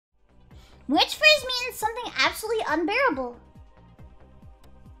Which phrase means something absolutely unbearable?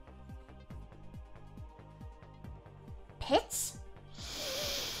 Pits?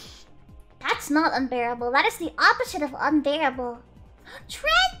 That's not unbearable. That is the opposite of unbearable.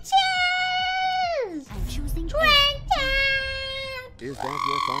 Trenches! I'm choosing Trenches! Is that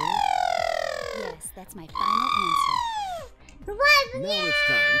your final? Yes, that's my final answer. What? Now it's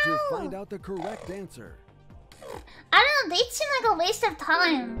time to find out the correct answer. I don't know, they seem like a waste of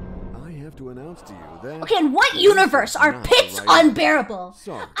time. I have to announce to you that... Okay, in what universe are pits unbearable?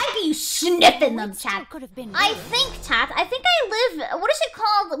 Sorry. I get you sniffing them, chat. Could have been I think I live... What is it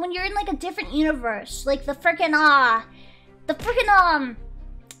called when you're in, like, a different universe? Like, the frickin',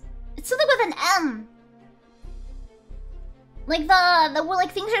 It's something with an M. Like, where,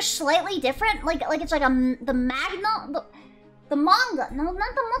 like, things are slightly different? Like it's like the manga... The manga. No,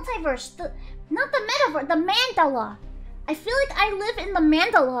 not the multiverse. Not the metaverse. The Mandela. I feel like I live in the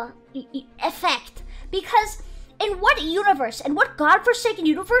Mandela effect. Because in what universe, in what godforsaken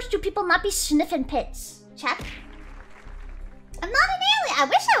universe do people not be sniffing pits? Chat? I'm not an alien. I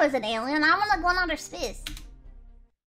wish I was an alien. I want to go on outer space.